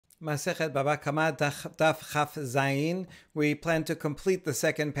Masechet Baba Kama Daf Chaf Zayin. We plan to complete the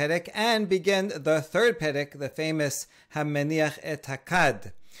second perek and begin the third perek, the famous Hameniach et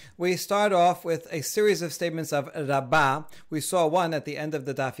Hakad. We start off with a series of statements of Rabbah. We saw one at the end of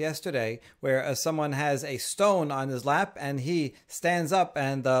the daf yesterday where someone has a stone on his lap and he stands up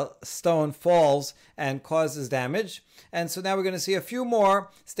and the stone falls and causes damage. And so now we're going to see a few more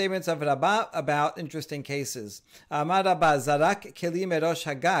statements of Rabbah about interesting cases. Amar Rabbah zarak keli merosh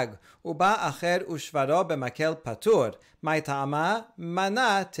hagag uba acher ushvaro b'makel patur. Mai ta'ama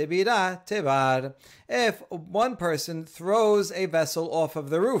mana tebira tebar. If one person throws a vessel off of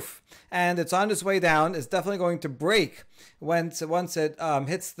the roof and it's on its way down, it's definitely going to break once it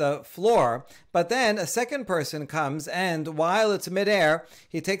hits the floor. But then a second person comes and while it's midair,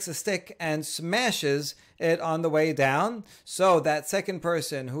 he takes a stick and smashes it on the way down. So that second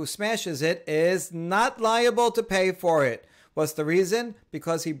person who smashes it is not liable to pay for it. What's the reason?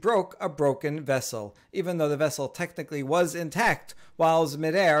 Because he broke a broken vessel. Even though the vessel technically was intact while it was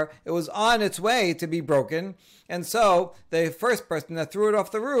midair, it was on its way to be broken. And so the first person that threw it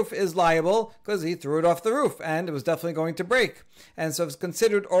off the roof is liable because he threw it off the roof and it was definitely going to break. And so it's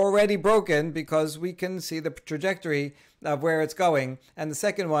considered already broken because we can see the trajectory of where it's going. And the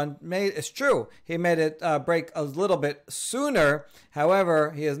second one, it's true, he made it break a little bit sooner.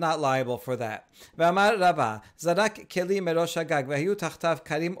 However, he is not liable for that. V'amar Rava, zarak keli merosh hagag v'hiyu tachtav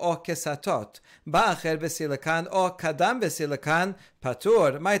karim o kesatot, ba'acher v'silakan o kadam v'silakan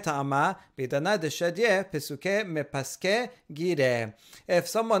patur, mai ta'ama bidana deshadye pesuke mepaske gire. If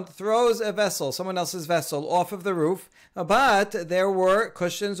someone throws a vessel, someone else's vessel, off of the roof, but there were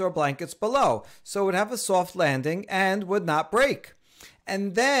cushions or blankets below, so it would have a soft landing and would not break.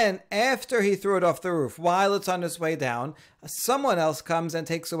 And then after he threw it off the roof, while it's on its way down, someone else comes and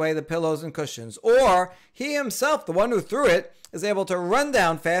takes away the pillows and cushions. Or he himself, the one who threw it, is able to run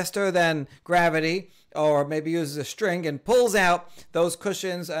down faster than gravity, or maybe uses a string and pulls out those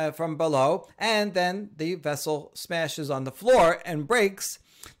cushions from below, and then the vessel smashes on the floor and breaks.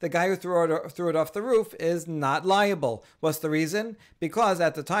 The guy who threw it off the roof is not liable. What's the reason? Because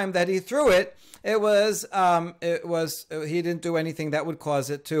at the time that he threw it, he didn't do anything that would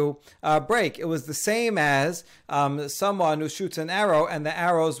cause it to break. It was the same as someone who shoots an arrow and the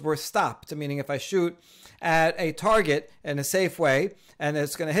arrows were stopped. Meaning, if I shoot at a target in a safe way and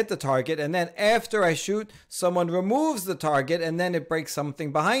it's going to hit the target, and then after I shoot, someone removes the target and then it breaks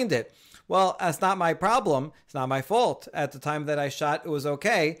something behind it. Well, that's not my problem. It's not my fault. At the time that I shot, it was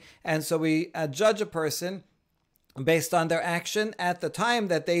okay. And so we judge a person based on their action at the time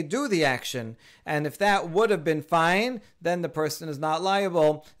that they do the action. And if that would have been fine, then the person is not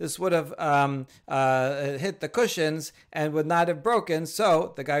liable. This would have hit the cushions and would not have broken.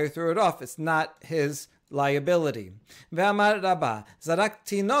 So the guy who threw it off, it's not his liability. Ve'amar Rabba, zarak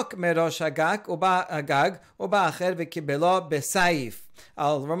tinok merosh hagag uba acher v'kibelo b'saif.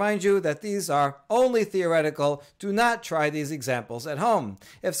 I'll remind you that these are only theoretical. Do not try these examples at home.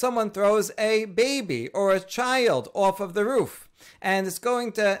 If someone throws a baby or a child off of the roof and it's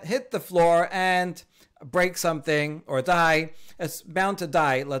going to hit the floor and break something or die, it's bound to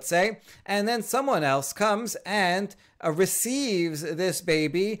die, let's say, and then someone else comes and receives this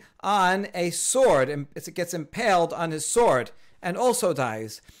baby on a sword, and it gets impaled on his sword and also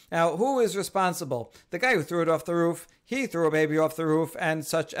dies. Now, who is responsible? The guy who threw it off the roof. He threw a baby off the roof, and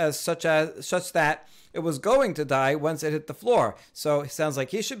such that it was going to die once it hit the floor. So it sounds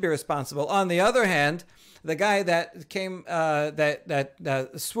like he should be responsible. On the other hand, the guy that came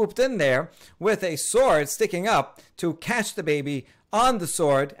swooped in there with a sword sticking up to catch the baby on the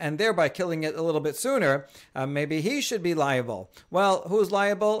sword and thereby killing it a little bit sooner, maybe he should be liable. Well, who's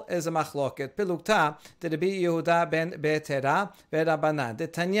liable is a machloket. Pilukta de Rabbi Yehuda ben Betera ve'Rabbanan de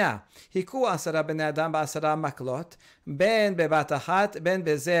Tanya. Hiku asara ben Adam ba'asara maklot ben bebat achat ben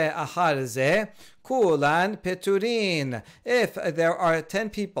beze achar zeh kulan peturin. If there are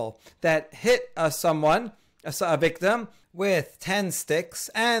 10 people that hit someone, a victim, with 10 sticks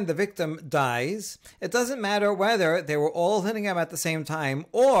and the victim dies, it doesn't matter whether they were all hitting him at the same time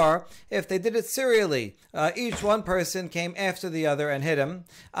or if they did it serially. Each one person came after the other and hit him.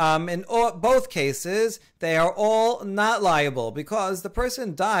 In both cases, they are all not liable because the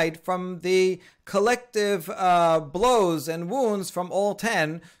person died from the collective blows and wounds from all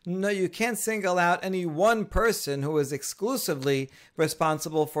 10. No, you can't single out any one person who is exclusively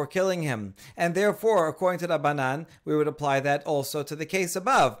responsible for killing him. And therefore, according to Rabbanan, we would apply apply that also to the case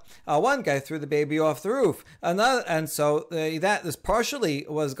above. One guy threw the baby off the roof, and so that this partially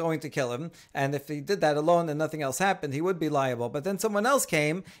was going to kill him, and if he did that alone and nothing else happened, he would be liable. But then someone else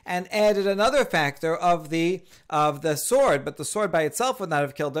came and added another factor of the sword, but the sword by itself would not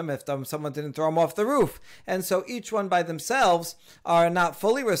have killed him if someone didn't throw him off the roof. And so each one by themselves are not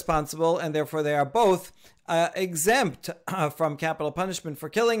fully responsible, and therefore they are both exempt from capital punishment for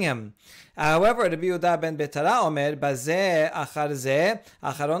killing him. However, Rabbi Yehuda ben Betara omer bazeh achar zeh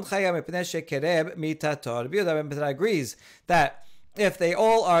acharon chaya mipnei shekereb mitato. Rabbi Yehuda ben Betara agrees that if they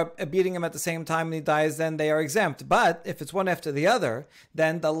all are beating him at the same time and he dies, then they are exempt. But if it's one after the other,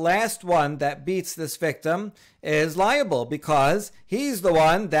 then the last one that beats this victim is liable because he's the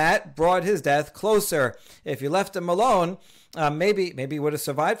one that brought his death closer. If you left him alone, maybe he would have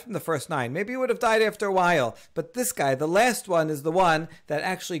survived from the first 9. Maybe he would have died after a while. But this guy, the last one, is the one that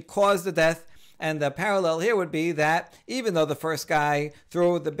actually caused the death. And the parallel here would be that even though the first guy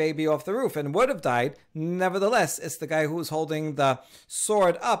threw the baby off the roof and would have died, nevertheless, it's the guy who's holding the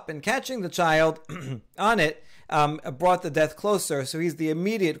sword up and catching the child on it brought the death closer. So he's the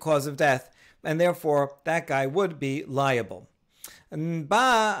immediate cause of death. And therefore, that guy would be liable. A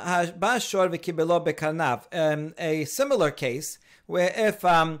similar case where if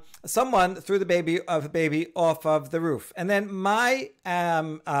someone threw the baby off of the roof, and then my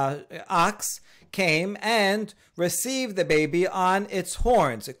ox came and received the baby on its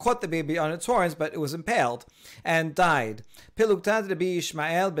horns. It caught the baby on its horns, but it was impaled and died. Piluktat Rabbi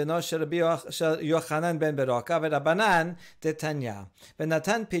Ishmael beno shel Rabbi Yochanan ben Beroka v'Rabanan detanya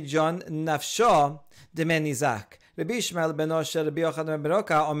v'natan pidyon nafsho deme nizak. Rabbi Ishmael beno shel Rabbi Yochanan ben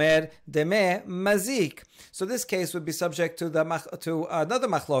Beroka omer deme mazik. So this case would be subject to another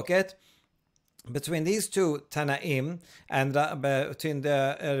machloket between these two Tanaim and between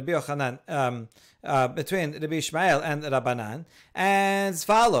the Rabbi Yochanan, between Rabbi Ishmael and Rabbanan, as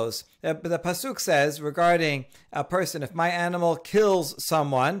follows. The pasuk says regarding a person, if my animal kills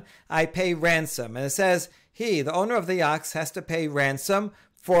someone, I pay ransom, and it says he, the owner of the ox, has to pay ransom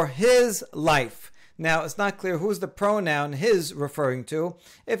for his life. Now, it's not clear who's the pronoun his referring to.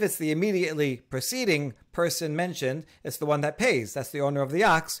 If it's the immediately preceding person mentioned, it's the one that pays. That's the owner of the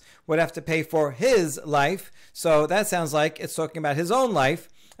ox, would have to pay for his life. So that sounds like it's talking about his own life.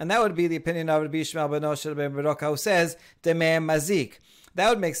 And that would be the opinion of Rabbi Ishmael ben Beroka, who says, Demeh mazik. That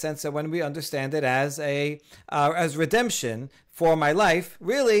would make sense that when we understand it as redemption for my life,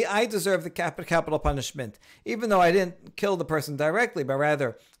 really, I deserve the capital punishment. Even though I didn't kill the person directly, but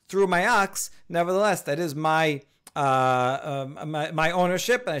rather through my ox, nevertheless, that is my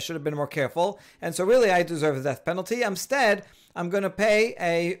ownership, and I should have been more careful. And so really, I deserve the death penalty. Instead, I'm going to pay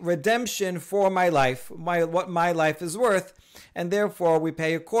a redemption for my life, what my life is worth, and therefore we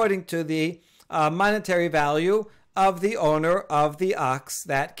pay according to the monetary value of the owner of the ox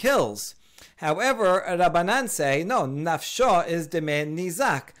that kills. However, Rabbanan say, no, nafsho is deme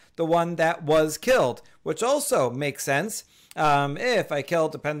nizak, the one that was killed, which also makes sense. If I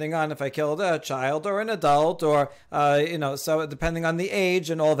killed, depending on if I killed a child or an adult, or so depending on the age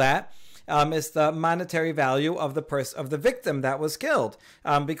and all that, it's the monetary value of the victim that was killed,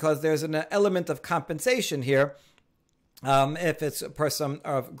 because there's an element of compensation here. If it's a person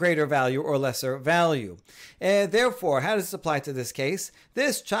of greater value or lesser value. Therefore, how does this apply to this case?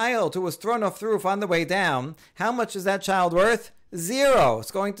 This child who was thrown off the roof on the way down, how much is that child worth? 0.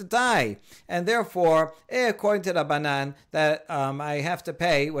 It's going to die. And therefore, according to Rabbanan, that I have to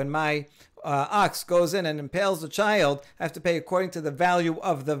pay when my ox goes in and impales the child, I have to pay according to the value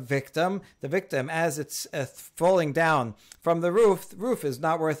of the victim. The victim, as it's falling down from the roof is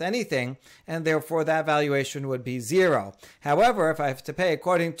not worth anything, and therefore that valuation would be 0. However, if I have to pay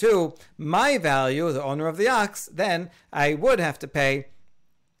according to my value, the owner of the ox, then I would have to pay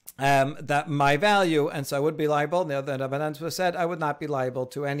that my value, and so I would be liable. The other Rabbanan said I would not be liable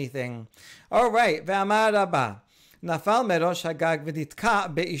to anything. All right, ve'amar Rabba. Nafal merosh hagag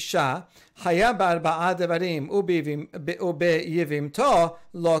v'nitka be'isha haya b'arba'a devarim u'be'yivimto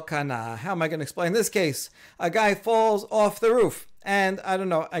lo kana. How am I going to explain this case? A guy falls off the roof, and I don't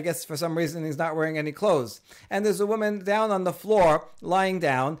know, I guess for some reason he's not wearing any clothes. And there's a woman down on the floor, lying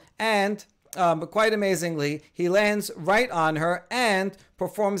down, and quite amazingly, he lands right on her and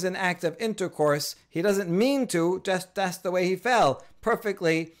performs an act of intercourse. He doesn't mean to, just that's the way he fell.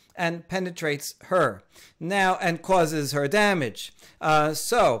 Perfectly and penetrates her now and causes her damage. He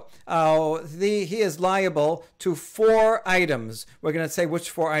is liable to 4 items. We're going to say which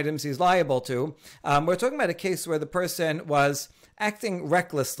 4 items he's liable to. We're talking about a case where the person was acting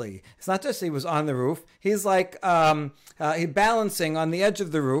recklessly. It's not just he was on the roof. He's like he balancing on the edge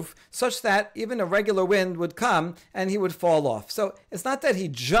of the roof such that even a regular wind would come and he would fall off. So it's not that he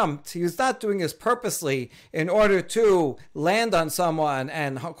jumped. He was not doing this purposely in order to land on someone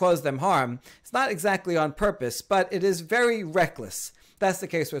and cause them harm. It's not exactly on purpose, but it is very reckless. That's the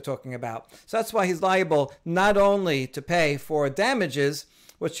case we're talking about. So that's why he's liable not only to pay for damages,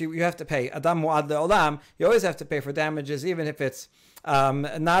 which you have to pay. Adam mu'ad le'olam, you always have to pay for damages, even if it's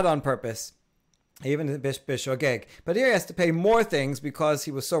not on purpose, even if it's bishogeg. But here he has to pay more things because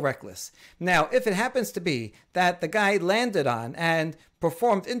he was so reckless. Now, if it happens to be that the guy landed on and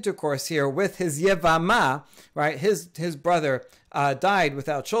performed intercourse here with his yevama, right? His brother died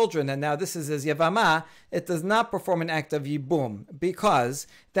without children, and now this is his yevama. It does not perform an act of yibum because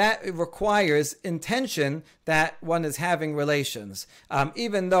that requires intention that one is having relations.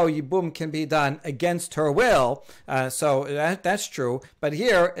 Even though yibum can be done against her will, so that's true. But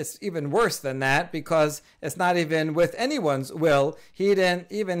here it's even worse than that because it's not even with anyone's will. He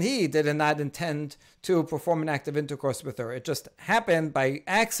did not intend to perform an act of intercourse with her. It just happened by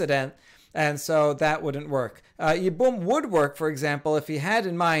accident, and so that wouldn't work. Yibum would work, for example, if he had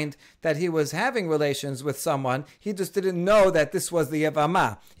in mind that he was having relations with someone. He just didn't know that this was the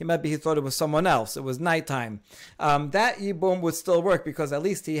Yevama. He thought it was someone else. It was nighttime. That Yibum would still work because at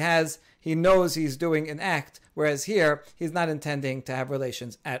least he knows he's doing an act, whereas here he's not intending to have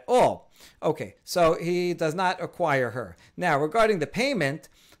relations at all. Okay, so he does not acquire her. Now, regarding the payment,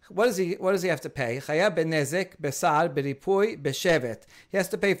 what does he have to pay? Chayav benezek, besar, beripui, beshevet. He has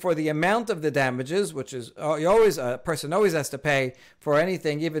to pay for the amount of the damages, which is a person always has to pay for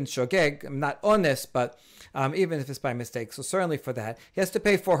anything, even shogeg. I'm not honest, but even if it's by mistake. So certainly for that, he has to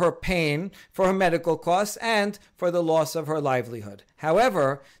pay for her pain, for her medical costs, and for the loss of her livelihood.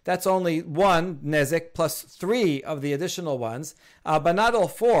 However, that's only 1 nezek plus 3 of the additional ones, but not all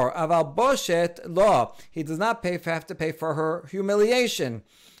 4. Aval boshet lo. He does not have to pay for her humiliation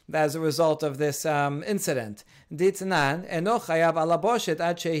as a result of this incident. Because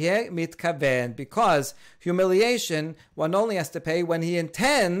humiliation, one only has to pay when he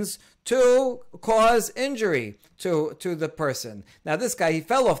intends to cause injury to the person. Now this guy, he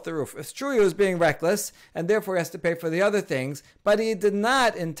fell off the roof. It's true he was being reckless and therefore he has to pay for the other things, but he did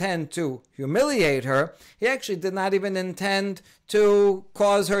not intend to humiliate her. He actually did not even intend to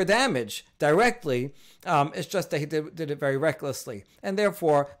cause her damage directly. It's just that he did it very recklessly. And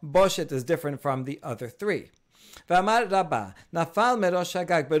therefore, Boshet is different from the other 3. ואמר רבה, נפל מראש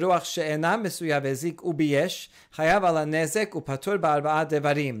הגג ברוח שאינה מסויה והזיק ובייש, חייב על הנזק ופטור ב4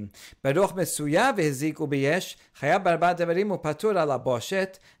 דברים. ברוח מסויה והזיק ובייש, חייב ב4 דברים ופטור על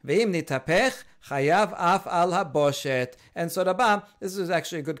הבושת, ואם נתהפך, חייב אף על הבושת. And so Rabba, this is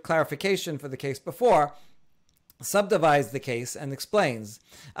actually a good clarification for the case before, subdivides the case and explains.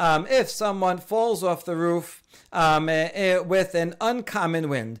 If someone falls off the roof with an uncommon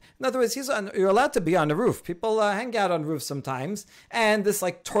wind, in other words, you're allowed to be on the roof. People hang out on roofs sometimes, and this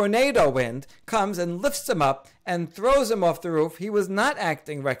like tornado wind comes and lifts him up and throws him off the roof. He was not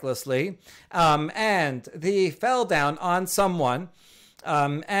acting recklessly, and he fell down on someone,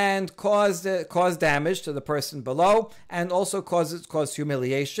 and caused damage to the person below, and also caused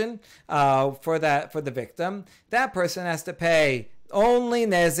humiliation for the victim. That person has to pay only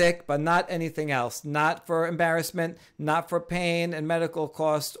nezek, but not anything else, not for embarrassment, not for pain and medical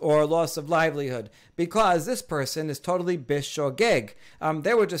cost or loss of livelihood, because this person is totally bishogeg.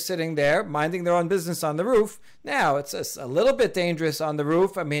 They were just sitting there minding their own business on the roof. Now it's a little bit dangerous on the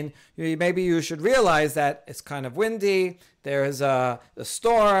roof. I mean, maybe you should realize that it's kind of windy, there's a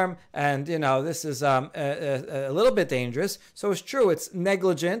storm, and this is a little bit dangerous. So it's true, it's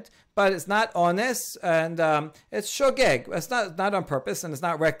negligent, but it's not honest, and it's shogeg. It's not on purpose, and it's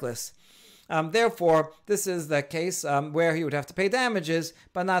not reckless. Therefore, this is the case where he would have to pay damages,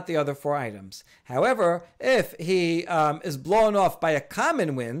 but not the other 4 items. However, if he is blown off by a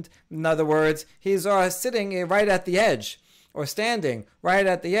common wind, in other words, he's sitting right at the edge, or standing right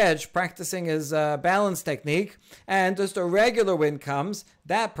at the edge, practicing his balance technique, and just a regular wind comes,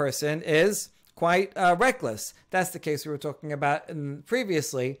 that person is quite reckless. That's the case we were talking about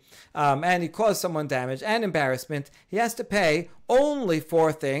previously, and he caused someone damage and embarrassment. He has to pay only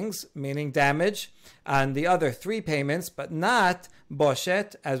 4 things, meaning damage, and the other 3 payments, but not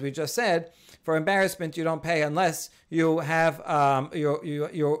boshet, as we just said. For embarrassment, you don't pay unless you have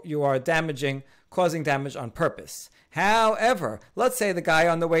you are damaging causing damage on purpose. However, let's say the guy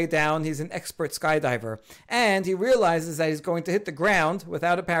on the way down, he's an expert skydiver, and he realizes that he's going to hit the ground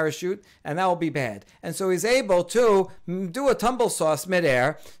without a parachute, and that will be bad. And so he's able to do a tumble sauce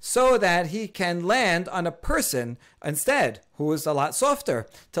midair so that he can land on a person instead, who is a lot softer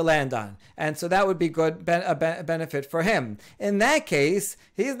to land on. And so that would be good, a benefit for him. In that case,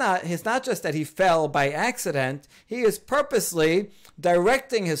 it's not just that he fell by accident, he is purposely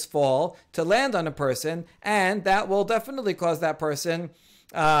directing his fall to land on a person, and that will definitely cause that person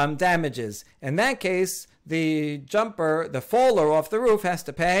damages. In that case, the faller off the roof has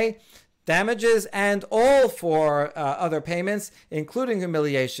to pay damages and all for other payments, including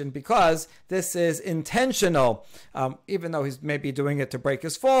humiliation, because this is intentional, even though he's maybe doing it to break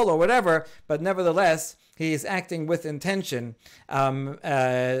his fall or whatever, but nevertheless, he is acting with intention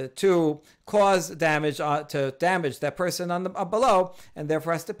to cause damage, to damage that person on the below, and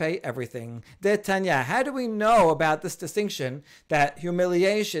therefore has to pay everything. De Tanya, how do we know about this distinction that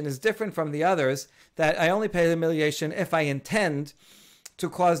humiliation is different from the others, that I only pay humiliation if I intend to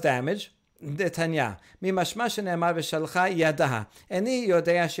cause damage? Detanya, mimashma shenemar v'shalcha yadaha. Eni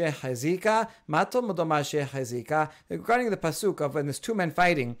yodea shehazika, mato modoma shehazika. Regarding the pasuk of when there's two men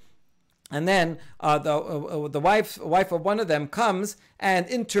fighting, and then the wife of one of them comes and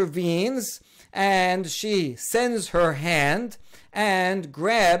intervenes, and she sends her hand and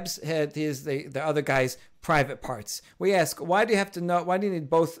grabs the other guy's private parts. We ask, why do you have to know? Why do you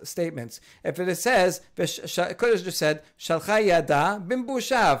need both statements? If it says, it could have just said, "Shalcha yada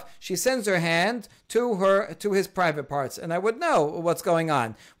bimbushav," she sends her hand to his private parts, and I would know what's going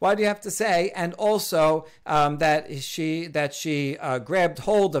on. Why do you have to say, and also that she grabbed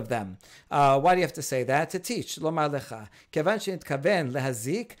hold of them? Why do you have to say that? To teach. Lomar lecha kevan shenitkaven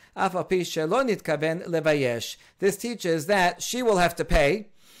lehazik af al pi shelo nitkaven levayesh. This teaches that she will have to pay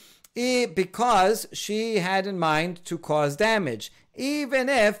because she had in mind to cause damage, even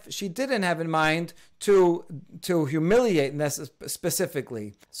if she didn't have in mind to humiliate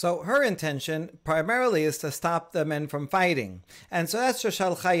specifically. So her intention primarily is to stop the men from fighting. And so that's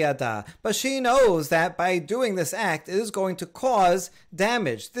Shalcha Yada. But she knows that by doing this act, it is going to cause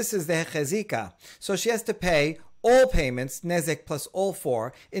damage. This is the Hechezika. So she has to pay all payments, nezek plus all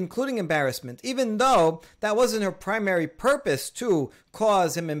four, including embarrassment, even though that wasn't her primary purpose to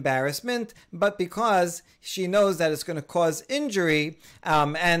cause him embarrassment, but because she knows that it's going to cause injury,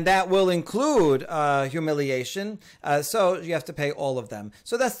 and that will include humiliation, so you have to pay all of them.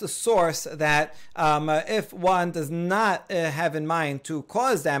 So that's the source that if one does not have in mind to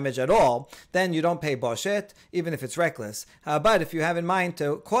cause damage at all, then you don't pay boshet, even if it's reckless. But if you have in mind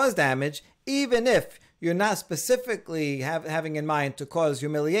to cause damage, even if you're not specifically having in mind to cause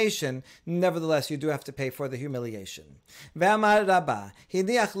humiliation, nevertheless, you do have to pay for the humiliation. Ve'amar Rabba,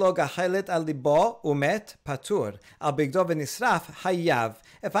 hiniach lo gachelet al libo umet patur, al bigdo v'nisraf hayav.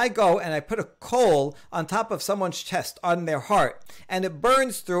 If I go and I put a coal on top of someone's chest, on their heart, and it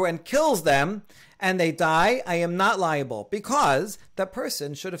burns through and kills them, and they die, I am not liable, because that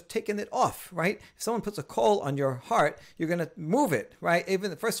person should have taken it off, right? If someone puts a coal on your heart, you're going to move it, right?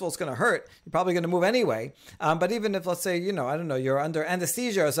 Even first of all, it's going to hurt. You're probably going to move anyway. But even if, let's say, I don't know, you're under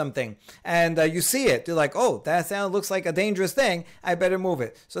anesthesia or something, and you see it, you're like, oh, that sound looks like a dangerous thing. I better move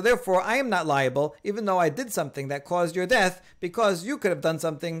it. So therefore, I am not liable, even though I did something that caused your death, because you could have done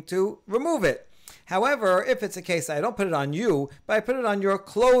something to remove it. However, if it's a case I don't put it on you, but I put it on your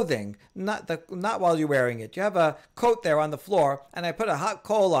clothing, not while you're wearing it. You have a coat there on the floor, and I put a hot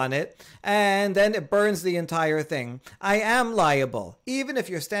coal on it, and then it burns the entire thing. I am liable, even if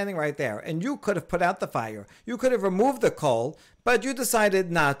you're standing right there, and you could have put out the fire. You could have removed the coal, but you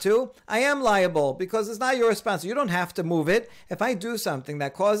decided not to. I am liable because it's not your responsibility. You don't have to move it. If I do something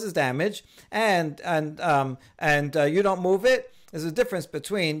that causes damage and you don't move it, there's a difference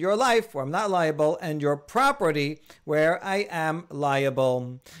between your life, where I'm not liable, and your property, where I am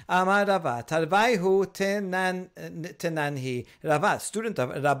liable. Amar Rava, Tarvaihu tenanhi. Rava, student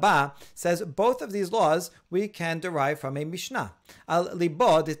of Rabbah, says both of these laws we can derive from a Mishnah. Al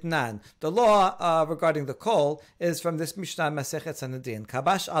libo ditnan. The law regarding the coal is from this Mishnah Masechet Sanhedrin.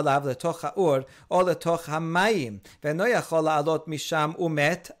 Kabash alav letoch ha'ur or letoch hamayim. Ve'no yachol la'alot misham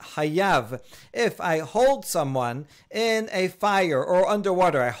umet hayav. If I hold someone in a fire fire or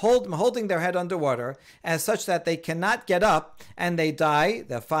underwater, I'm holding their head underwater as such that they cannot get up and they die,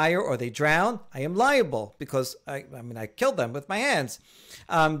 the fire, or they drown, I am liable because I killed them with my hands.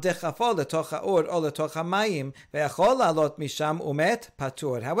 However,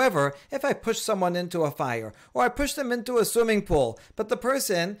 if I push someone into a fire or I push them into a swimming pool, but the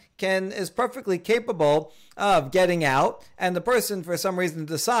person is perfectly capable of getting out, and the person for some reason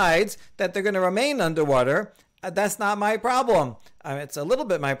decides that they're going to remain underwater, that's not my problem. It's a little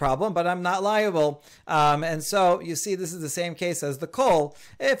bit my problem, but I'm not liable. And so you see, this is the same case as the coal.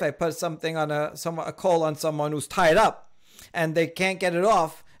 If I put something on a coal on someone who's tied up and they can't get it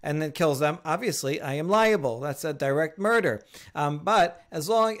off, and then kills them, obviously I am liable. That's a direct murder. But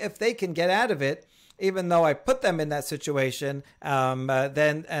if they can get out of it, even though I put them in that situation, and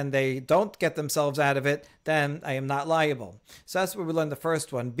they don't get themselves out of it, then I am not liable. So that's where we learned the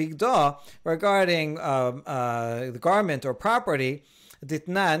first one. Bigda, regarding the garment or property,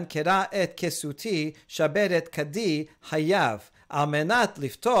 ditnan kera et kesuti shaberet kadi hayav. Almenat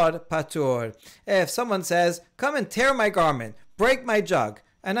liftor patur. If someone says, come and tear my garment, break my jug,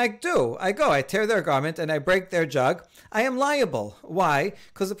 and I tear their garment and I break their jug, I am liable. Why?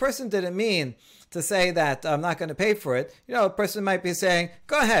 Because the person didn't mean to say that I'm not going to pay for it. A person might be saying,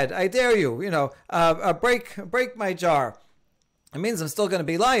 go ahead, I dare you, break my jar. It means I'm still going to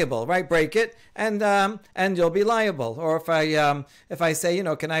be liable, right? Break it, and you'll be liable. Or if I say,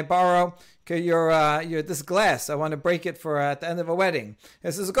 can I borrow your this glass? I want to break it for at the end of a wedding.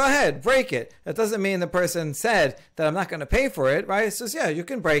 It says, go ahead, break it. It doesn't mean the person said that I'm not going to pay for it, right? It says, yeah, you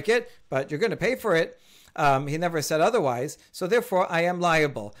can break it, but you're going to pay for it. He never said otherwise, so therefore I am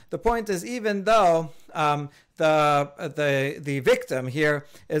liable. The point is, even though the victim here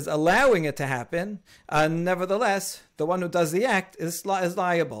is allowing it to happen, nevertheless, the one who does the act is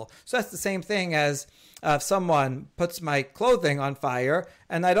liable. So that's the same thing as if someone puts my clothing on fire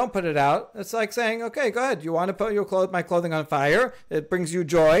and I don't put it out. It's like saying, okay, go ahead. You want to put my clothing on fire? It brings you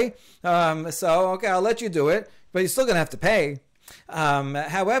joy. So, okay, I'll let you do it, but you're still going to have to pay.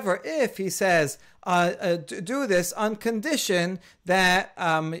 However, if he says, do this on condition that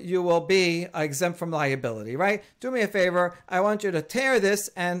you will be exempt from liability, right? Do me a favor. I want you to tear this,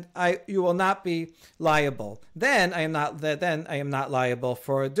 and you will not be liable. Then I am not liable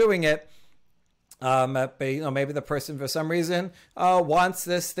for doing it. But maybe the person for some reason wants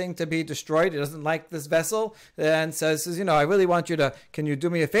this thing to be destroyed. He doesn't like this vessel and says, I really want you to, can you do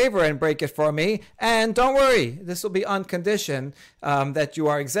me a favor and break it for me? And don't worry, this will be on condition that you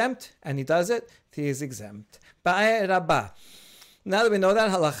are exempt. And he does it, he is exempt. Ba'e Rabbah. Now that we know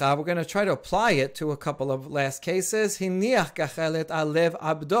that halacha, we're going to try to apply it to a couple of last cases. Hiniach gachelet alev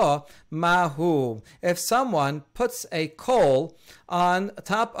abdo mahu. If someone puts a coal on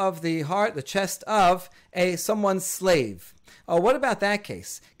top of the heart, the chest of someone's slave. What about that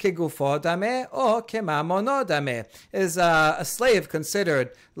case? Kegufo dame or kemamono dame? Is a slave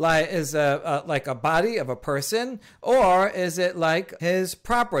considered like a body of a person, or is it like his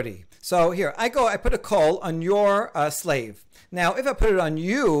property? So here, I put a coal on your slave. Now, if I put it on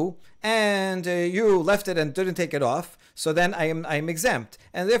you and you left it and didn't take it off, so then I am exempt.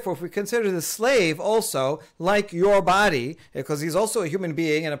 And therefore, if we consider the slave also like your body, because he's also a human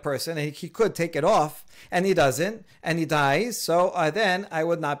being and a person, and he could take it off, and he doesn't, and he dies, so then I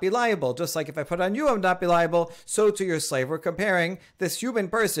would not be liable. Just like if I put on you, I would not be liable, so to your slave. We're comparing this human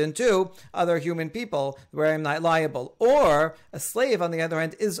person to other human people where I'm not liable. Or a slave, on the other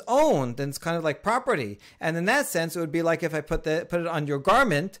hand, is owned, and it's kind of like property. And in that sense, it would be like if I put it on your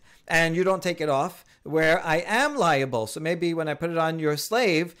garment, and you don't take it off, where I am liable. So maybe when I put it on your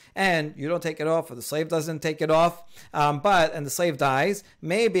slave and you don't take it off, or the slave doesn't take it off, and the slave dies,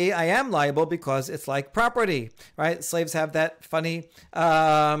 maybe I am liable because it's like property, right? Slaves have that funny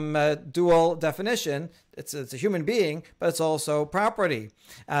dual definition. It's a human being, but it's also property.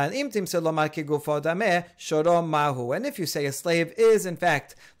 And if you say a slave is in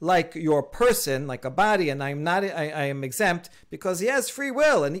fact like your person, like a body, and I am exempt because he has free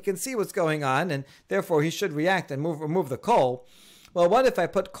will and he can see what's going on, and therefore he should react and remove the coal. Well, what if I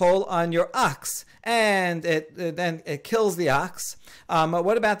put coal on your ox and then it kills the ox?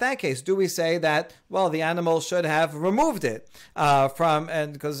 What about that case? Do we say that, well, the animal should have removed it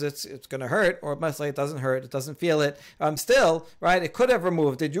because it's going to hurt, or mostly it doesn't hurt, it doesn't feel it. Still, right? It could have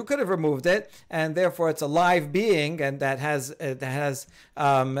removed it. You could have removed it, and therefore it's a live being and that has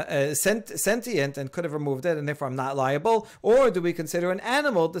sentient and could have removed it, and therefore I'm not liable. Or do we consider an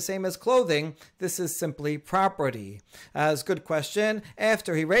animal the same as clothing? This is simply property. It's a good question.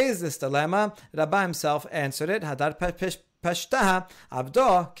 After he raised this dilemma, Rabbah himself answered it. Hadar Pashta,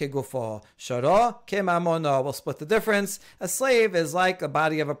 abdo kegufo, shoro kemamono. We'll split the difference. A slave is like the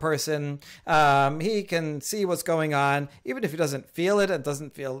body of a person. He can see what's going on, even if he doesn't feel it and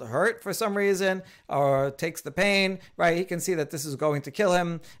doesn't feel hurt for some reason, or takes the pain, right? He can see that this is going to kill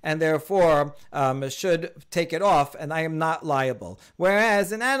him, and therefore should take it off, and I am not liable.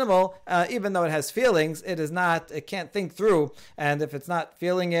 Whereas an animal, even though it has feelings, it can't think through, and if it's not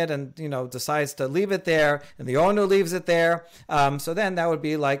feeling it and decides to leave it there, and the owner leaves it there, so then that would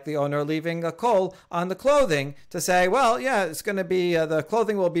be like the owner leaving a coal on the clothing to say, well, yeah, it's going to be, the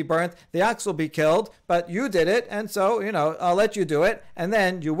clothing will be burnt, the ox will be killed, but you did it, and so, I'll let you do it, and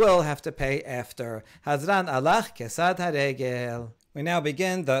then you will have to pay after. Hazran alach kesad haregel. We now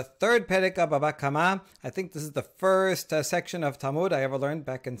begin the third perek of Baba Kama. I think this is the first section of Talmud I ever learned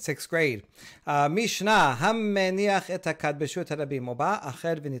back in 6th grade. Mishnah, Hammeniach et hakad b'shut harabim uba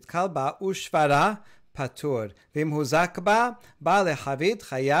acher v'nitkal ba ushvara patur. V'im huzak ba lechavit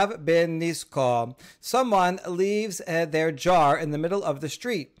chayav benisko. Someone leaves their jar in the middle of the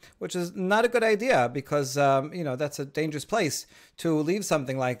street, which is not a good idea because, that's a dangerous place to leave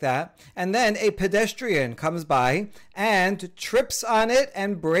something like that. And then a pedestrian comes by and trips on it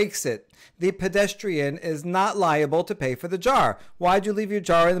and breaks it. The pedestrian is not liable to pay for the jar. Why'd you leave your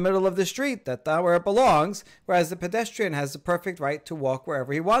jar in the middle of the street? That's not where it belongs. Whereas the pedestrian has the perfect right to walk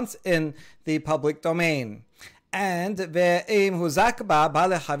wherever he wants in the public domain. And if the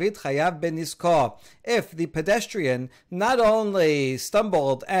pedestrian not only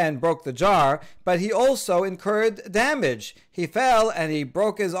stumbled and broke the jar, but he also incurred damage. He fell and he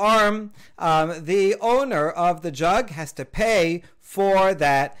broke his arm. The owner of the jug has to pay for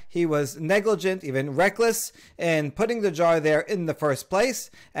that. He was negligent, even reckless, in putting the jar there in the first place,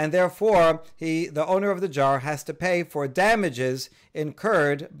 and therefore the owner of the jar has to pay for damages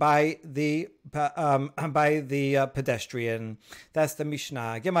incurred by the pedestrian. That's the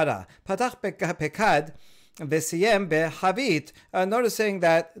Mishnah. Gemara. Patach pekad v'siyem behavit. Noticing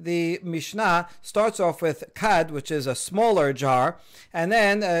that the Mishnah starts off with kad, which is a smaller jar, and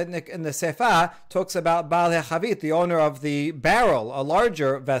then in the Sefa talks about Baal HaChavit, the owner of the barrel, a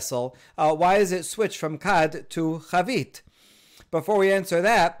larger vessel. Why is it switched from kad to chavit? Before we answer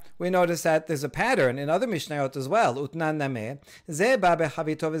that, we notice that there's a pattern in other Mishnayot as well. Utnan nameh, ze ba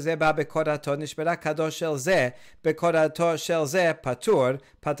bechavito v'ze ba bekorato, nishbera kadosh shel ze, bekorato shel ze patur,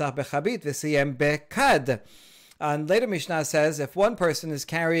 patach bechavit v'siyem bekad. And later Mishnah says if one person is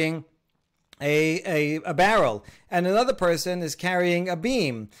carrying a barrel and another person is carrying a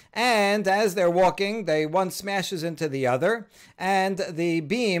beam, and as they're walking, one smashes into the other, and the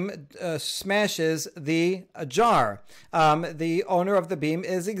beam smashes the jar. The owner of the beam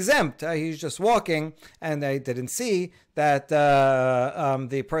is exempt. He's just walking, and they didn't see that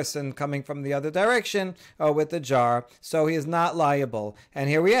the person coming from the other direction with the jar, so he is not liable. And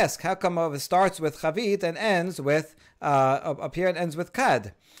here we ask, how come it starts with chavit and ends with up here it ends with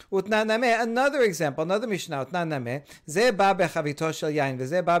kad? Another example, another Mishnah. Ze ba bechavito shel yain,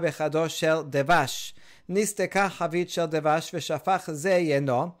 v'ze ba bechado shel devash. Nisteka chavit shel devash v'shafach ze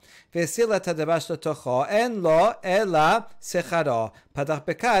yeno, v'esila et hadevash letocho, en lo ela secharo. Patach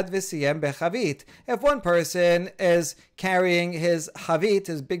bekad v'siyem bechavit. If one person is carrying his chavit,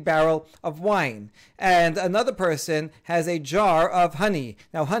 his big barrel of wine, and another person has a jar of honey.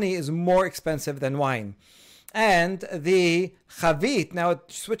 Now, honey is more expensive than wine. And the chavit, now it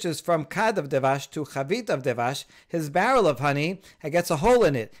switches from kad of devash to chavit of devash. His barrel of honey, it gets a hole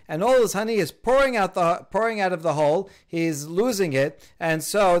in it, and all his honey is pouring out of the hole. He's losing it, and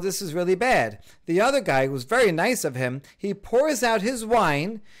so this is really bad. The other guy, who's very nice of him, he pours out his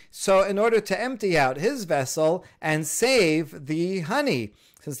wine, so in order to empty out his vessel and save the honey,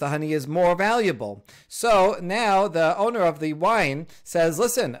 since the honey is more valuable. So now the owner of the wine says,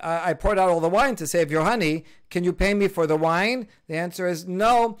 listen, I poured out all the wine to save your honey. Can you pay me for the wine? The answer is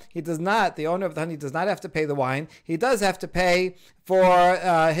no, he does not. The owner of the honey does not have to pay the wine. He does have to pay for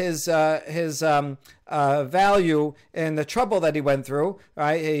his value in the trouble that he went through.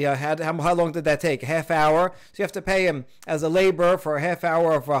 Right? He had how long did that take? A half hour. So you have to pay him as a laborer for a half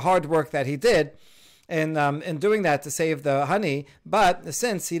hour of hard work that he did in doing that to save the honey. But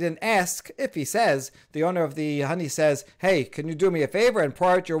since he didn't ask, if he says, the owner of the honey says, hey, can you do me a favor and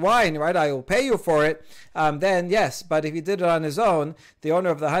pour out your wine, right? I will pay you for it. Then yes, but if he did it on his own, the owner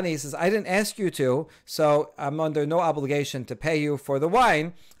of the honey says, I didn't ask you to, so I'm under no obligation to pay you for the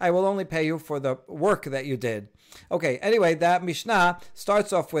wine. I will only pay you for the work that you did. Okay, anyway, that Mishnah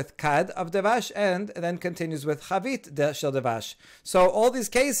starts off with kad of devash and then continues with chavit shel devash. So all these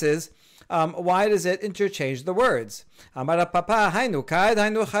cases, why does it interchange the words? Amar Papa, hainu kad,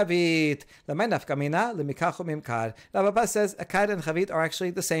 hainu chavit. Papa says a kad and chavit are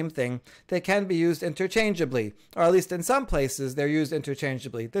actually the same thing. They can be used interchangeably, or at least in some places they're used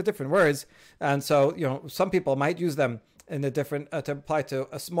interchangeably. They're different words, and so some people might use them in a different to apply to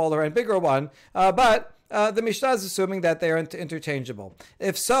a smaller and bigger one, but the Mishnah is assuming that they are interchangeable.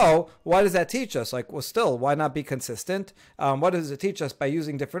 If so, what does that teach us? Still, why not be consistent? What does it teach us by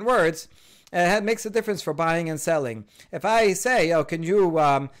using different words? It makes a difference for buying and selling. If I say, can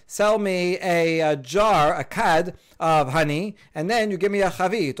you sell me a jar, a kad of honey, and then you give me a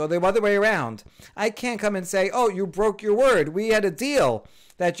chavit, or the other way around, I can't come and say, you broke your word. We had a deal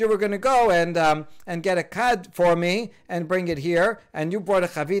that you were going to go and get a kad for me and bring it here, and you brought a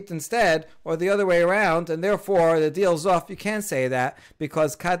chavit instead, or the other way around, and therefore the deal's off. You can't say that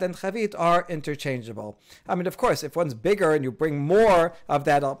because kad and chavit are interchangeable. I mean, of course, if one's bigger and you bring more of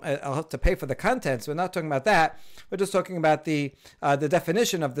that, I'll have to pay for the contents. We're not talking about that. We're just talking about the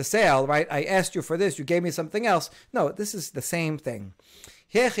definition of the sale, right? I asked you for this, you gave me something else. No, this is the same thing.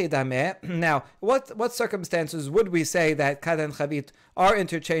 Now, what circumstances would we say that kad and chavit are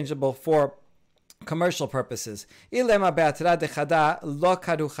interchangeable for commercial purposes? If you're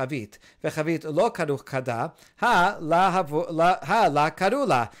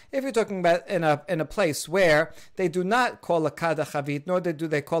talking about in a place where they do not call a kad a chavit, nor do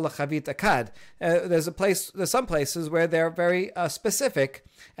they call a chavit a kad. There's some places where they're very specific,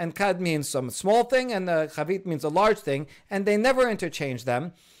 and kad means some small thing, and chavit means a large thing, and they never interchange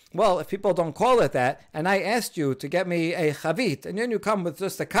them. Well, if people don't call it that, and I asked you to get me a chavit, and then you come with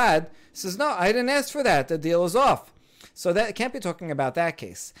just a kad, says, no, I didn't ask for that, the deal is off. So that can't be talking about that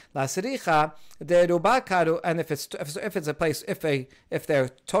case. La siricha deruba karu, and if it's a place, if they're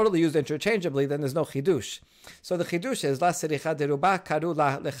totally used interchangeably, then there's no chidush. So the chidush is la siricha deruba karu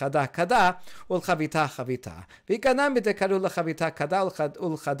la lechada kada ul chavita chavita. V'kanam b'de karu la chavita kada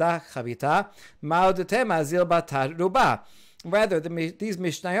ul chada chavita ma'odete ma'azil batar ruba. Rather, these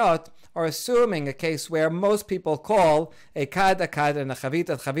Mishnayot are assuming a case where most people call a kad, and a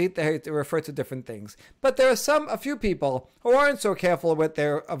chavit, they refer to different things. But there are a few people who aren't so careful with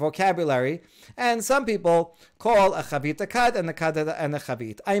their vocabulary, and some people call a chavit a kad and a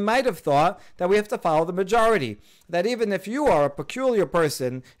chavit. I might have thought that we have to follow the majority, that even if you are a peculiar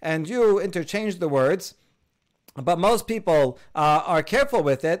person and you interchange the words, but most people are careful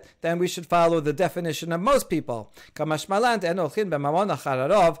with it, then we should follow the definition of most people. And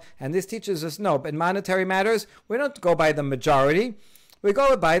this teaches us, no, in monetary matters, we don't go by the majority. We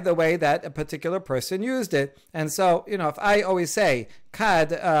go by the way that a particular person used it. And so, if I always say kad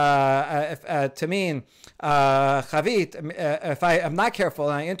to mean chavit, if I am not careful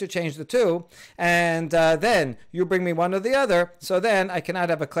and I interchange the two, and then you bring me one or the other, so then I cannot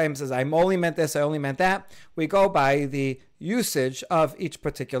have a claim that says I only meant this, I only meant that. We go by the usage of each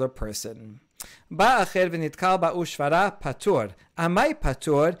particular person. Ba'acher v'nitkal ba'ushvara patur. Amai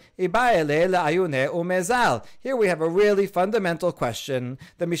patur iba'ele la'ayune umezal. Here we have a really fundamental question.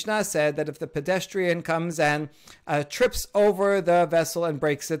 The Mishnah said that if the pedestrian comes and trips over the vessel and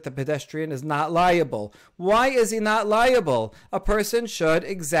breaks it, the pedestrian is not liable. Why is he not liable? A person should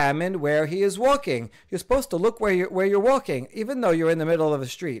examine where he is walking. You're supposed to look where you're walking, even though you're in the middle of a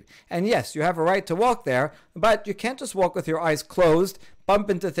street. And yes, you have a right to walk there, but you can't just walk with your eyes closed, bump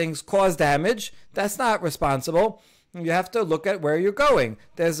into things, cause damage. That's not responsible. You have to look at where you're going.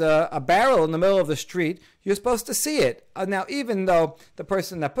 There's a barrel in the middle of the street. You're supposed to see it. Now, even though the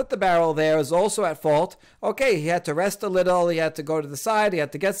person that put the barrel there is also at fault, okay, he had to rest a little, he had to go to the side, he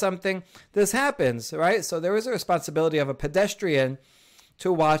had to get something. This happens, right? So there is a responsibility of a pedestrian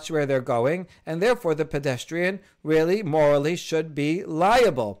to watch where they're going, and therefore the pedestrian really, morally, should be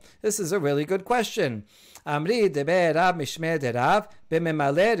liable. This is a really good question. Amri debe Rab Mishmeh de Rav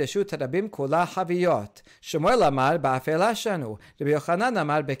b'memale reshut Rabim kula haviyot. Shmuel amar ba'afela shanu. Rabbi Yochanan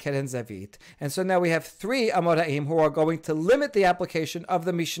amar bekeren zavit. And so now we have three Amoraim who are going to limit the application of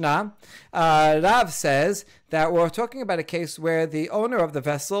the Mishnah. Rav says that we're talking about a case where the owner of the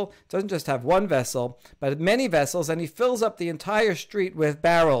vessel doesn't just have one vessel, but many vessels, and he fills up the entire street with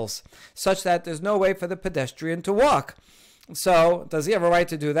barrels, such that there's no way for the pedestrian to walk. So, does he have a right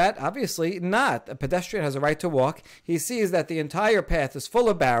to do that? Obviously not. A pedestrian has a right to walk. He sees that the entire path is full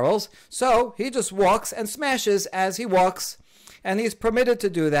of barrels, so he just walks and smashes as he walks. And he's permitted to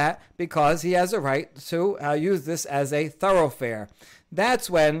do that because he has a right to use this as a thoroughfare. That's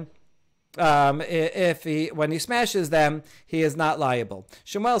when when he smashes them, he is not liable.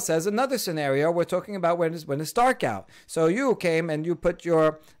 Shmuel says another scenario, we're talking about when it's dark out. So you came and you put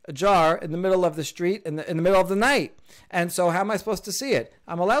your jar in the middle of the street in the middle of the night. And so how am I supposed to see it?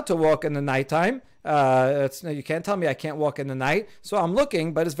 I'm allowed to walk in the nighttime. You can't tell me I can't walk in the night. So I'm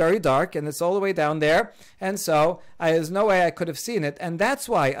looking, but it's very dark and it's all the way down there. And so there's no way I could have seen it. And that's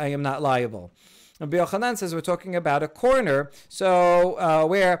why I am not liable. Rabbi Yochanan says we're talking about a corner, so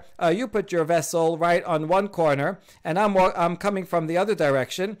where you put your vessel right on one corner, and I'm coming from the other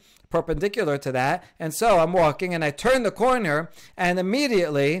direction, perpendicular to that, and so I'm walking, and I turn the corner, and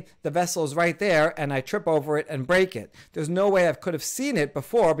immediately the vessel's right there, and I trip over it and break it. There's no way I could have seen it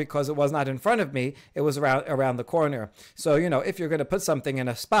before because it was not in front of me, it was around the corner. So, if you're going to put something in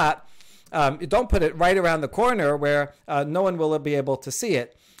a spot, you don't put it right around the corner where no one will be able to see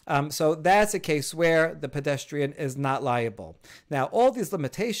it. So that's a case where the pedestrian is not liable. Now, all these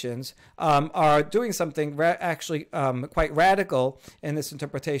limitations are doing something actually quite radical in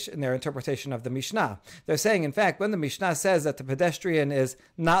their interpretation of the Mishnah. They're saying, in fact, when the Mishnah says that the pedestrian is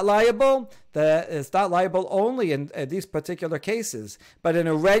not liable, that it's not liable only in these particular cases, but in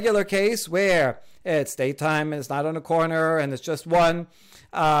a regular case where it's daytime and it's not on a corner and it's just one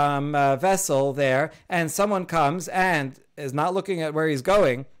vessel there, and someone comes and is not looking at where he's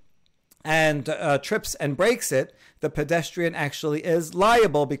going and trips and breaks it, the pedestrian actually is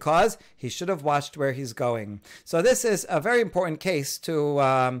liable because he should have watched where he's going. So this is a very important case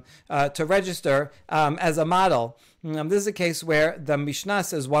to register as a model. This is a case where the Mishnah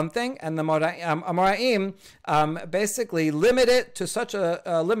says one thing and the Amoraim basically limit it to such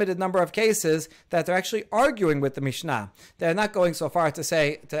a limited number of cases that they're actually arguing with the Mishnah. They're not going so far as to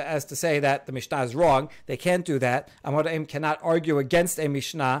say that the Mishnah is wrong. They can't do that. Amoraim cannot argue against a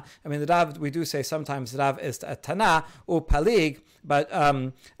Mishnah. I mean, the Rav, we do say sometimes the Rav is a Tana or Palig, but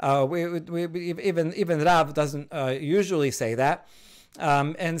even the Rav doesn't usually say that.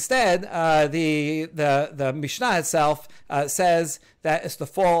 Instead, the Mishnah itself says that it's the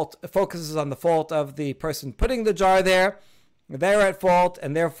fault, it focuses on the fault of the person putting the jar there. They're at fault,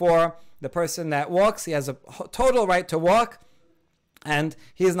 and therefore the person that walks, he has a total right to walk, and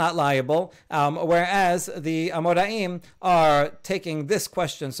he is not liable, whereas the Amoraim are taking this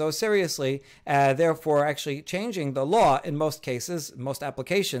question so seriously, therefore actually changing the law in most cases, most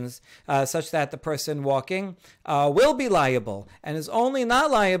applications, such that the person walking will be liable, and is only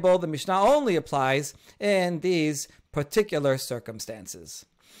not liable, the Mishnah only applies in these particular circumstances.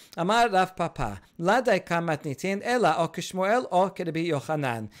 Amar Rav Papa, Ladai kamat nitin ela o kishmuel o kerebi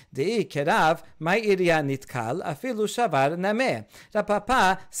Yochanan. Dei kerav mai iria nitkal afilu shavar nameh. Rav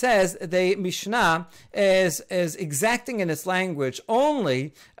Papa says the Mishnah is exacting in its language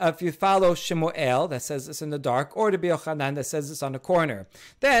only if you follow Shemuel that says it's in the dark, or Rabbi Yochanan that says it's on the corner.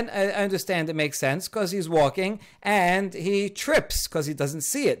 Then I understand it makes sense because he's walking and he trips because he doesn't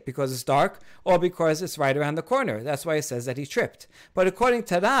see it because it's dark or because it's right around the corner. That's why it says that he tripped. But according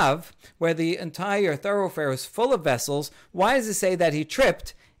to Rav, where the entire thoroughfare is full of vessels, why does it say that he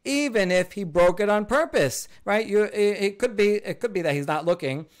tripped even if he broke it on purpose, right? It could be that he's not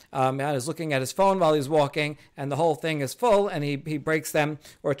looking, he's looking at his phone while he's walking and the whole thing is full and he breaks them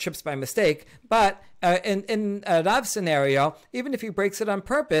or trips by mistake. But in Rav's scenario, even if he breaks it on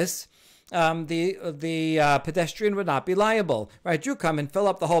purpose, the pedestrian would not be liable, right? You come and fill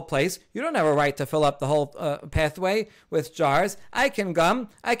up the whole place. You don't have a right to fill up the whole pathway with jars. I can come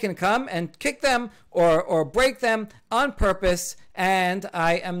and kick them or break them on purpose, and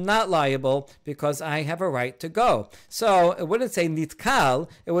I am not liable because I have a right to go. So it wouldn't say nitkal,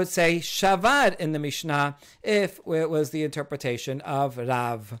 it would say shavad in the Mishnah if it was the interpretation of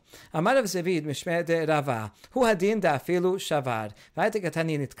Rav. Amar Rav Zavid mishmeh de Rava, hu hadin da afilu shavad.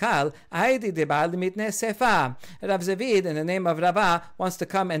 V'aytekatani nitkal, aydi de ba'al mitne sefa. Rav Zavid, in the name of Rava, wants to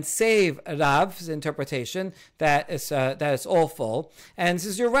come and save Rav's interpretation that it's awful. And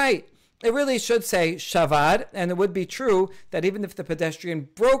says, you're right. It really should say shavad, and it would be true that even if the pedestrian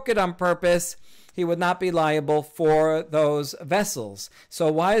broke it on purpose, he would not be liable for those vessels.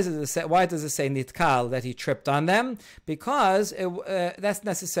 So why does it say nitkal, that he tripped on them? Because that's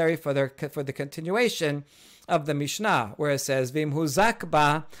necessary for the continuation of the Mishnah, where it says Vim huzak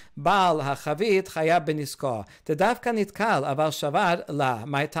ba bal hachavit chayab benisko tedavka nitkal aval shavad la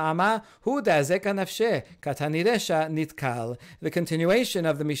my tama hu dazeka nafshe kataniresha nitkal. The continuation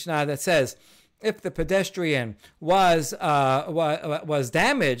of the Mishnah that says if the pedestrian was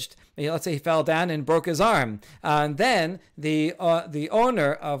damaged, let's say he fell down and broke his arm, and then the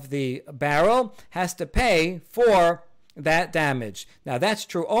owner of the barrel has to pay for that damage. Now that's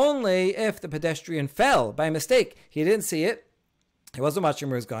true only if the pedestrian fell by mistake. He didn't see it. He wasn't watching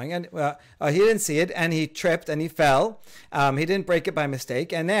where he was going, and he didn't see it, and he tripped and he fell. He didn't break it by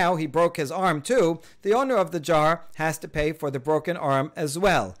mistake, and now he broke his arm too. The owner of the jar has to pay for the broken arm as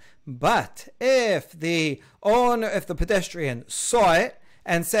well. But if the pedestrian saw it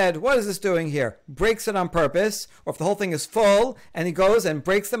and said, "What is this doing here?" breaks it on purpose, or if the whole thing is full and he goes and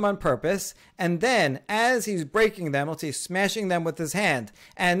breaks them on purpose, and then as he's breaking them, let's say smashing them with his hand,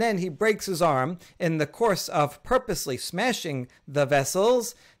 and then he breaks his arm in the course of purposely smashing the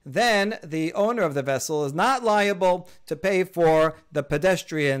vessels, then the owner of the vessel is not liable to pay for the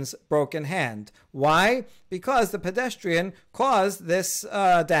pedestrian's broken hand. Why? Because the pedestrian caused this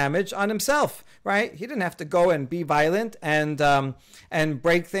damage on himself, right? He didn't have to go and be violent and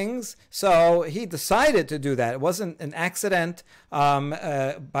break things. So he decided to do that. It wasn't an accident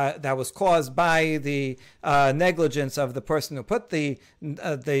that was caused by the negligence of the person who put the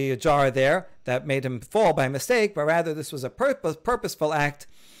jar there that made him fall by mistake, but rather this was a purposeful act.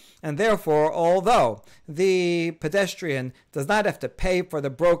 And therefore, although the pedestrian does not have to pay for the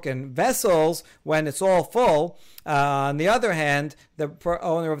broken vessels when it's all full, on the other hand, the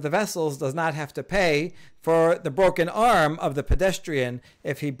owner of the vessels does not have to pay for the broken arm of the pedestrian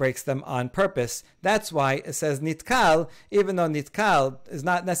if he breaks them on purpose. That's why it says nitkal, even though nitkal is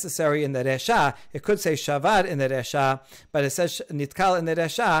not necessary in the resha. It could say shavar in the resha, but it says nitkal in the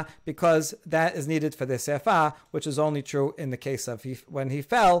resha because that is needed for the sefa, which is only true in the case of when he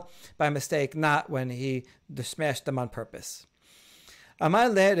fell by mistake, not when he smashed them on purpose. אמר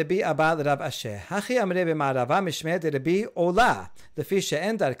לרבי אבא לרב אשה, הכי אמרי במערבה משמע דרבי עולה, לפי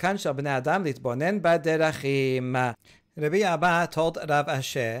שאין דרכן של בני אדם להתבונן בדרכים. Rabbi Abba told Rav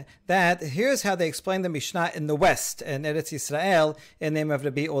Asher that here's how they explain the Mishnah in the West, in Eretz Yisrael, in the name of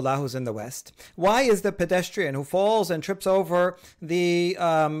Rabbi Olah, who's in the West. Why is the pedestrian who falls and trips over the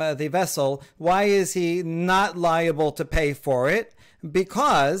vessel, why is he not liable to pay for it?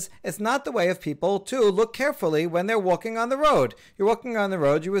 Because it's not the way of people to look carefully when they're walking on the road. You're walking on the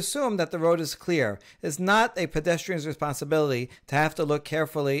road, you assume that the road is clear. It's not a pedestrian's responsibility to have to look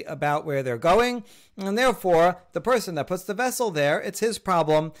carefully about where they're going, and therefore the person that puts the vessel there, it's his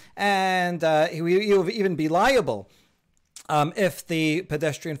problem, and he'll even be liable if the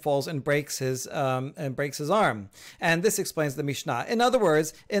pedestrian falls and breaks his arm. And this explains the Mishnah. In other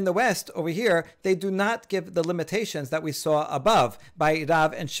words, in the West, over here, they do not give the limitations that we saw above by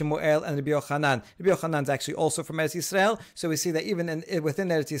Rav and Shemuel and Rabbi Yochanan. Rabbi Yochanan is actually also from Eretz Yisrael, so we see that even within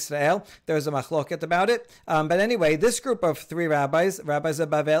Eretz Yisrael, there's a machloket about it. But anyway, this group of three rabbis of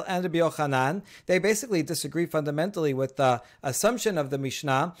Bavel and Rabbi Yochanan, they basically disagree fundamentally with the assumption of the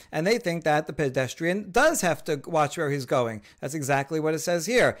Mishnah, and they think that the pedestrian does have to watch where he's going. That's exactly what it says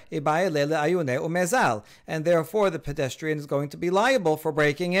here. And therefore, the pedestrian is going to be liable for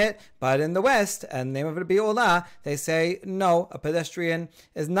breaking it. But in the West, and the name of Rabbi Olah, they say, no, a pedestrian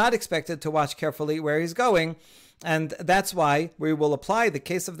is not expected to watch carefully where he's going. And that's why we will apply the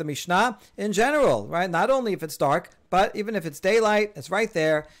case of the Mishnah in general, right? Not only if it's dark, but even if it's daylight, it's right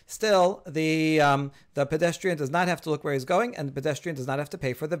there. Still, the pedestrian does not have to look where he's going, and the pedestrian does not have to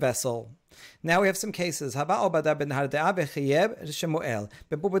pay for the vessel. Now we have some cases. There was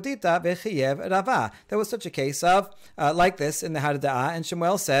such a case of like this in the Harda'ah, and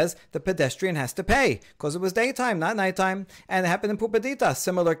Shemuel says the pedestrian has to pay because it was daytime, not nighttime, and it happened in Pupadita,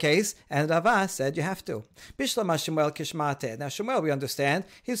 similar case, and Rava said you have to. Now Shemuel, we understand,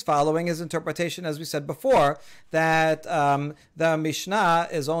 he's following his interpretation, as we said before, that the Mishnah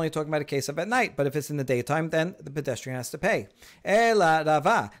is only talking about a case of at night, but if it's in the daytime, then the pedestrian has to pay. But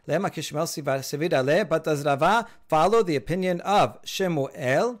does Rava follow the opinion of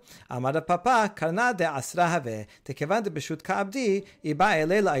Shemuel? Rava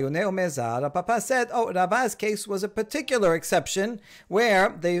said, oh, Rava's case was a particular exception where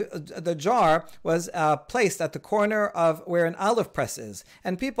the jar was placed at the corner of where an olive press is,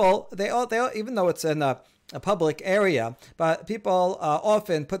 and people, they all, even though it's in a public area, but people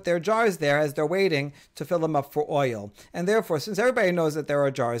often put their jars there as they're waiting to fill them up for oil. And therefore, since everybody knows that there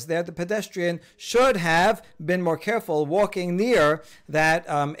are jars there, the pedestrian should have been more careful walking near that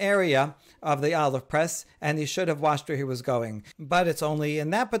area of the olive press, and he should have watched where he was going. But it's only in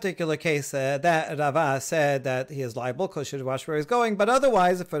that particular case that Rava said that he is liable because he should have watched where he's going. But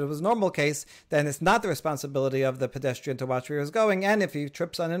otherwise, if it was a normal case, then it's not the responsibility of the pedestrian to watch where he was going. And if he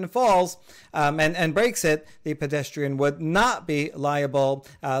trips on it and falls and breaks it, the pedestrian would not be liable,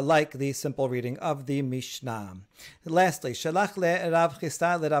 like the simple reading of the Mishnah. Lastly, Shalach le Rav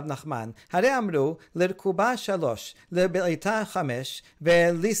Chisda le Rav Nachman. Hare amru l'rkuba shalosh, le'be'ita chamesh,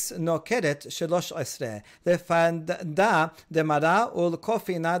 ve'lis nokeret boshet shelosh esre lefanda demara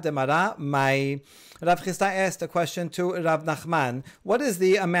ulkofina demara mai. Rav Chisda asked a question to Rav Nachman. What is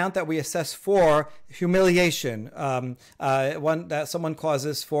the amount that we assess for humiliation, one that someone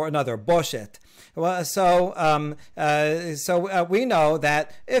causes for another? Boshet. Well, so we know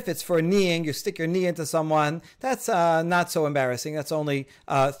that if it's for kneeing, you stick your knee into someone, that's not so embarrassing. That's only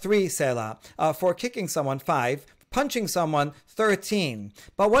 3 selah. For kicking someone, 5. Punching someone, 13.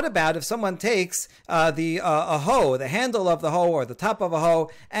 But what about if someone takes a hoe, the handle of the hoe or the top of a hoe,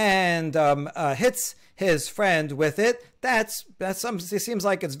 and hits his friend with it? It seems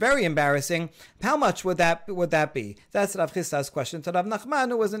like it's very embarrassing. How much would that be? That's Rav Chisda's question to Rav Nachman,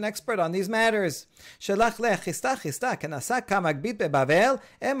 who was an expert on these matters. Shelach lech Chisda kenasa kamagbit bebavel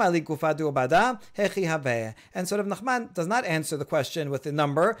emali gufadu bada hechi haveh. And so Rav Nachman does not answer the question with the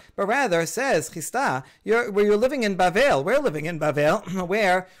number, but rather says, Chisda, you're living in Bavel. We're living in Bavel,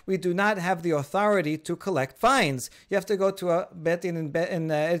 where we do not have the authority to collect fines. You have to go to a bet in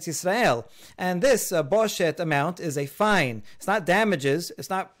Eretz Yisrael, and this boshet amount is a fine. It's not damages. It's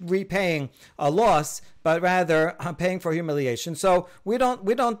not repaying a loss, but rather paying for humiliation. So we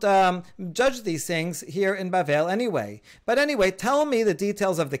don't judge these things here in Bavel anyway. But anyway, tell me the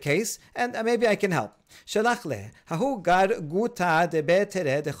details of the case, and maybe I can help. Shelach le hahu gad guta de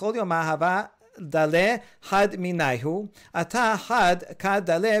betere de chol yoma hava dale had minayhu ata had kad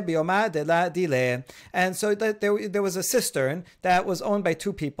dale bioma de la dile. And so there was a cistern that was owned by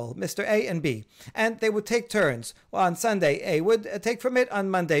 2 people, Mr. A and B, and they would take turns. Well, on Sunday, A would take from it. On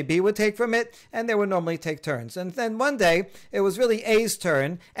Monday, B would take from it, and they would normally take turns. And then one day, it was really A's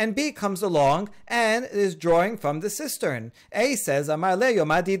turn, and B comes along and is drawing from the cistern. A says, Amar le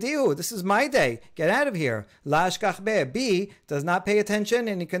yoma didiu, this is my day, get out of here. La ashkach be. B does not pay attention,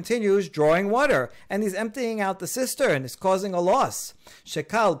 and he continues drawing water, and he's emptying out the cistern. It's causing a loss.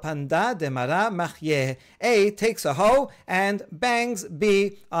 Shekal panda demara machye. A takes a hoe and bangs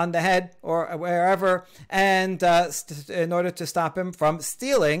B on the head or wherever, and in order to stop him from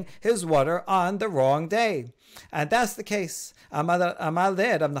stealing his water on the wrong day. And that's the case. Amal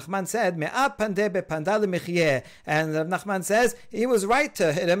there, Rav Nachman said, Me'at pandeh bepanda lemichyeh. And Rav Nachman says he was right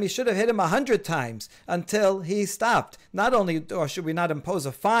to hit him. He should have hit him 100 times until he stopped. Not only or should we not impose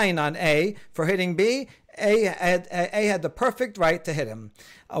a fine on A for hitting B, A had the perfect right to hit him.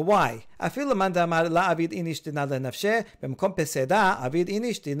 Why? There is a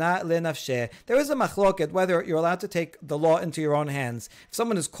machloket whether you're allowed to take the law into your own hands. If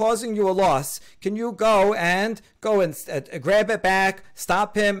someone is causing you a loss, can you go and grab it back,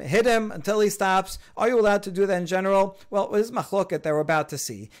 stop him, hit him until he stops? Are you allowed to do that in general? Well, it is machloket that we're about to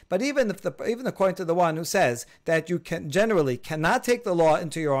see. But even according to the one who says that you cannot take the law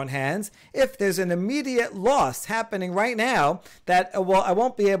into your own hands, if there's an immediate loss happening right now that I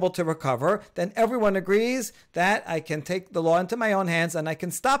won't be able to recover, then everyone agrees that I can take the law into my own hands and I can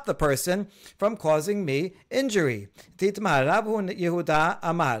stop the person from causing me injury. Titmar Rav Yehuda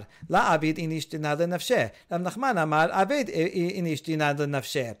Amar La Avid Inishtina Lenafshe. Rav Nachman Amar Avid Inishtina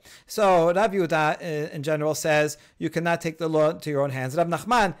Lenafshe. So Rav Yehuda in general says you cannot take the law into your own hands. Rav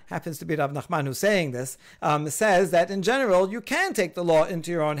Nachman happens to be Rav Nachman who's saying this, says that in general you can take the law into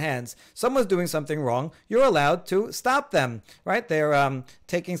your own hands. Someone's doing something wrong, you're allowed to stop them, right? They're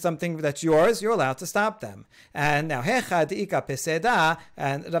taking something that's yours, you're allowed to stop them. And now, Hecha Deika Peseda,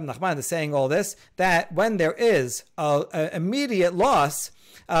 and Rav Nachman is saying all this, that when there is an immediate loss,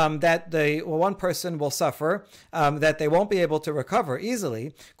 that one person will suffer, that they won't be able to recover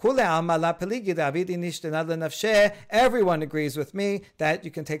easily. Everyone agrees with me that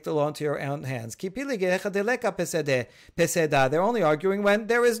you can take the law into your own hands. They're only arguing when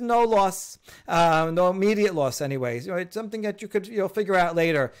there is no loss, no immediate loss anyways. It's something that you'll figure out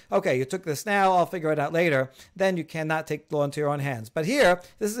later. Okay, you took this now, I'll figure it out later. Then you cannot take the law into your own hands. But here,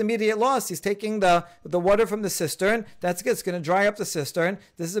 this is immediate loss. He's taking the water from the cistern. That's good. It's going to dry up the cistern.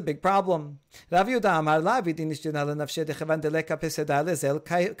 This is a big problem. Now, in the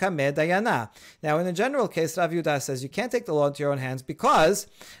general case, Rav Yehuda says you can't take the law into your own hands because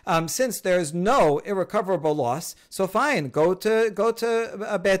since there's no irrecoverable loss, so fine, go to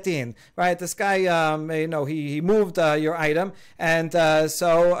a betin, right? This guy, he moved your item, and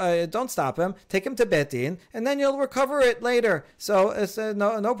so don't stop him. Take him to betin, and then you'll recover it later. So it's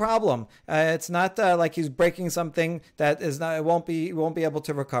no problem. It's not like he's breaking something that won't be able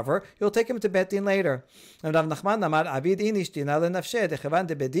to recover. You'll take him to betin later. And Rav Nachman amar avid inishtina lenafshe dechevan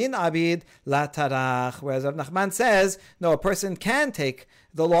de bedin avid la tarach. Whereas Rav Nachman says, no, a person can take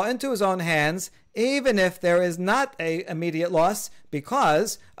the law into his own hands, even if there is not a immediate loss,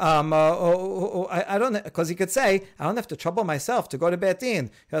 because I don't, because he could say, I don't have to trouble myself to go to Beit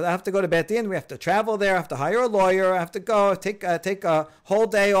Din. I have to go to Beit Din. We have to travel there. I have to hire a lawyer. I have to go take a whole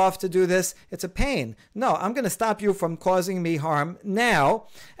day off to do this. It's a pain. No, I'm going to stop you from causing me harm now.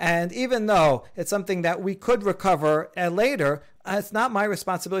 And even though it's something that we could recover later, it's not my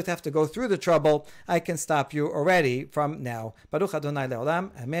responsibility to have to go through the trouble. I can stop you already from now. Baruch Adonai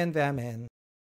Leolam. Amen ve'amen.